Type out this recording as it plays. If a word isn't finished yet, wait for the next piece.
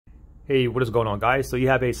Hey, what is going on, guys? So you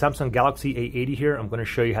have a Samsung Galaxy A80 here. I'm going to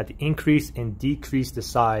show you how to increase and decrease the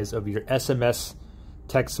size of your SMS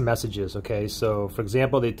text messages. Okay, so for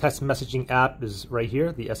example, the text messaging app is right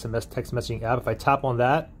here, the SMS text messaging app. If I tap on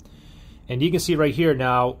that, and you can see right here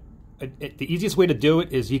now, the easiest way to do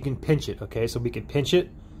it is you can pinch it. Okay, so we can pinch it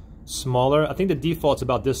smaller. I think the default's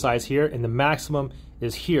about this size here, and the maximum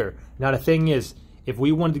is here. Now the thing is, if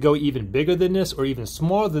we wanted to go even bigger than this or even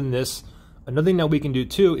smaller than this, another thing that we can do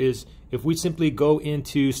too is if we simply go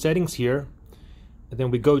into settings here, and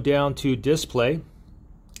then we go down to display,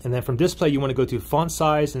 and then from display you want to go to font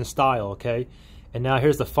size and style, okay? And now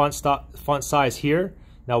here's the font size here.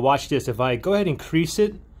 Now watch this. If I go ahead and increase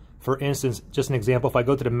it, for instance, just an example, if I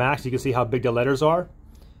go to the max, you can see how big the letters are.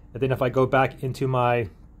 And then if I go back into my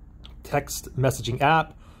text messaging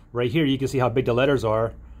app, right here you can see how big the letters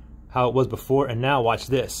are, how it was before, and now watch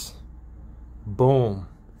this. Boom.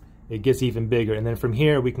 It gets even bigger. And then from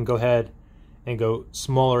here we can go ahead and go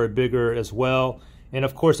smaller or bigger as well. And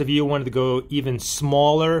of course, if you wanted to go even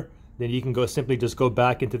smaller, then you can simply just go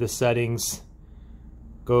back into the settings,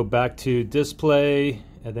 go back to display,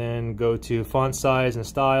 and then go to font size and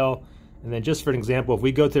style. And then just for an example, if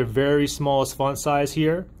we go to the very smallest font size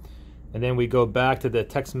here, and then we go back to the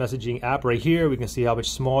text messaging app right here, we can see how much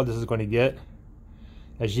smaller this is going to get,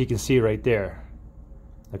 as you can see right there.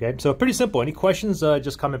 Okay, so pretty simple. Any questions,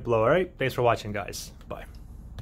 just comment below, all right? Thanks for watching, guys. Bye.